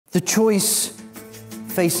The choice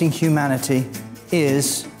facing humanity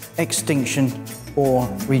is extinction or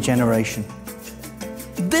regeneration.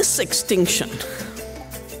 This extinction,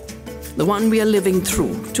 the one we are living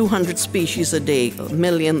through, 200 species a day, a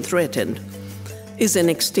million threatened, is an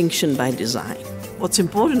extinction by design. What's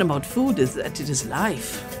important about food is that it is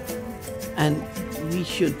life, and we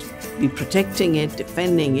should be protecting it,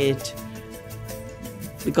 defending it,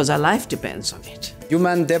 because our life depends on it.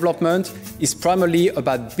 Human development is primarily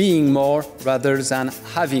about being more rather than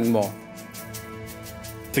having more.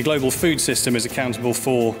 The global food system is accountable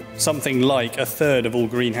for something like a third of all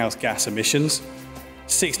greenhouse gas emissions,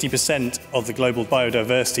 60% of the global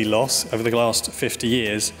biodiversity loss over the last 50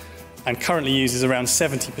 years, and currently uses around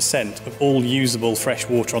 70% of all usable fresh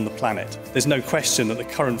water on the planet. There's no question that the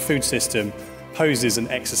current food system poses an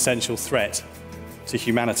existential threat to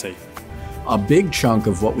humanity. A big chunk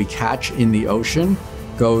of what we catch in the ocean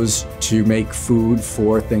goes to make food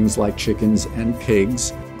for things like chickens and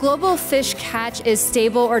pigs. Global fish catch is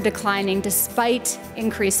stable or declining despite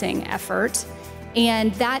increasing effort.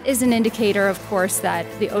 And that is an indicator, of course, that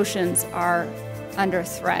the oceans are under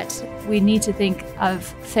threat. We need to think of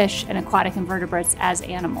fish and aquatic invertebrates as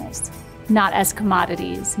animals, not as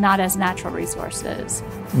commodities, not as natural resources.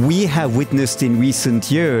 We have witnessed in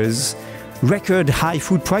recent years record high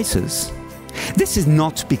food prices. This is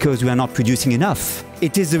not because we are not producing enough.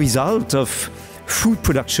 It is the result of food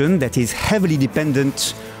production that is heavily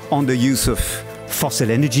dependent on the use of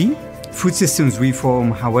fossil energy. Food systems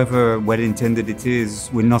reform, however well-intended it is,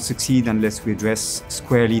 will not succeed unless we address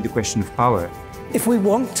squarely the question of power. If we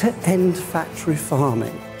want to end factory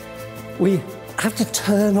farming, we have to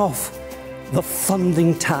turn off the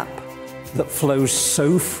funding tap that flows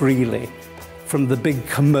so freely from the big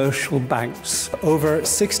commercial banks. Over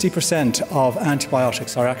 60% of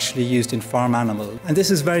antibiotics are actually used in farm animals. And this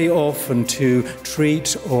is very often to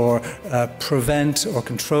treat or prevent or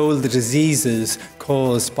control the diseases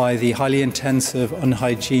caused by the highly intensive,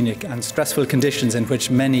 unhygienic and stressful conditions in which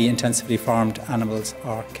many intensively farmed animals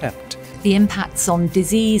are kept. The impacts on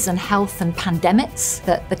disease and health and pandemics,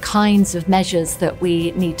 that the kinds of measures that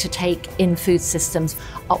we need to take in food systems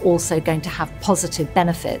are also going to have positive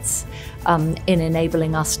benefits in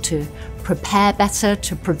enabling us to prepare better,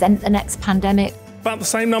 to prevent the next pandemic. About the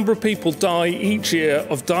same number of people die each year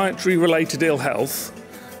of dietary-related ill health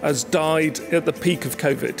as died at the peak of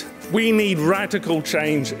COVID. We need radical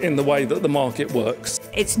change in the way that the market works.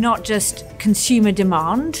 It's not just consumer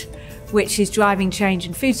demand which is driving change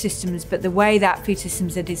in food systems, but the way that food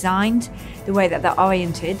systems are designed, the way that they're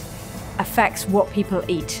oriented, affects what people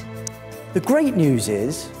eat. The great news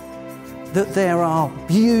is that there are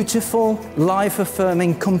beautiful,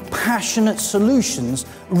 life-affirming, compassionate solutions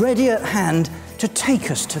ready at hand to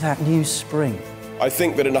take us to that new spring. I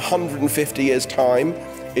think that in 150 years' time,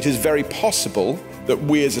 it is very possible that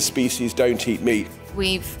we as a species don't eat meat.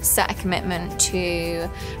 We've set a commitment to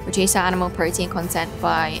reduce our animal protein content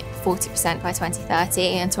by 40% by 2030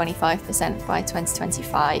 and 25% by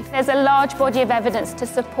 2025. There's a large body of evidence to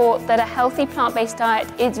support that a healthy plant-based diet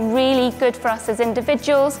is really good for us as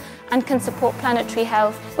individuals and can support planetary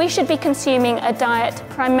health. We should be consuming a diet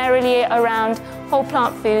primarily around whole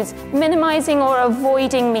plant foods, minimizing or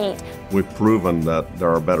avoiding meat. We've proven that there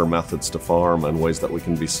are better methods to farm and ways that we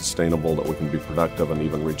can be sustainable, that we can be productive and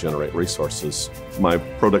even regenerate resources. My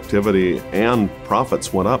productivity and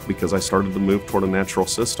profits went up because I started to move toward a natural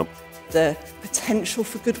system. The potential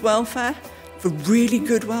for good welfare, for really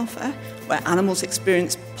good welfare, where animals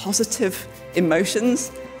experience positive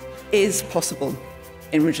emotions, is possible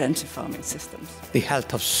in regenerative farming systems. The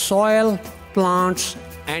health of soil, plants,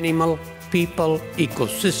 animal, people,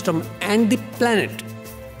 ecosystem, and the planet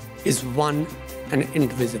is one and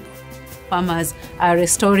indivisible. Farmers are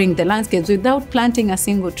restoring the landscapes without planting a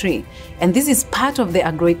single tree. And this is part of the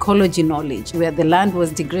agroecology knowledge, where the land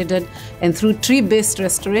was degraded, and through tree-based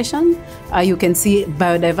restoration, you can see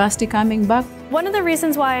biodiversity coming back. One of the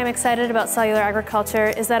reasons why I'm excited about cellular agriculture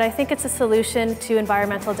is that I think it's a solution to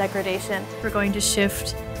environmental degradation. We're going to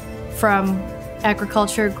shift from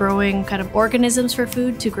agriculture growing kind of organisms for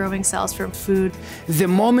food to growing cells for food. The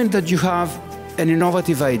moment that you have an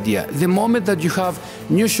innovative idea, the moment that you have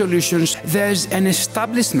new solutions, there's an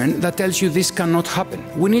establishment that tells you this cannot happen.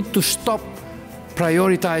 We need to stop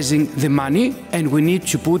prioritizing the money, and we need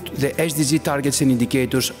to put the SDG targets and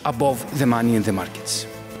indicators above the money in the markets.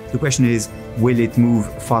 The question is, will it move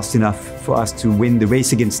fast enough for us to win the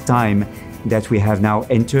race against time that we have now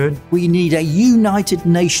entered? We need a United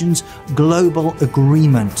Nations global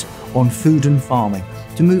agreement on food and farming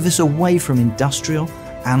to move us away from industrial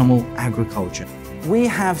animal agriculture. We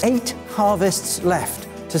have 8 harvests left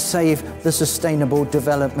to save the Sustainable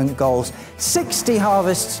Development Goals. 60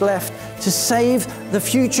 harvests left to save the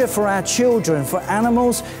future for our children, for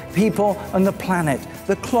animals, people and the planet.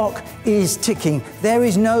 The clock is ticking. There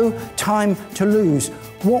is no time to lose.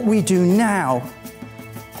 What we do now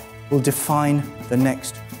will define the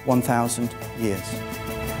next 1,000 years.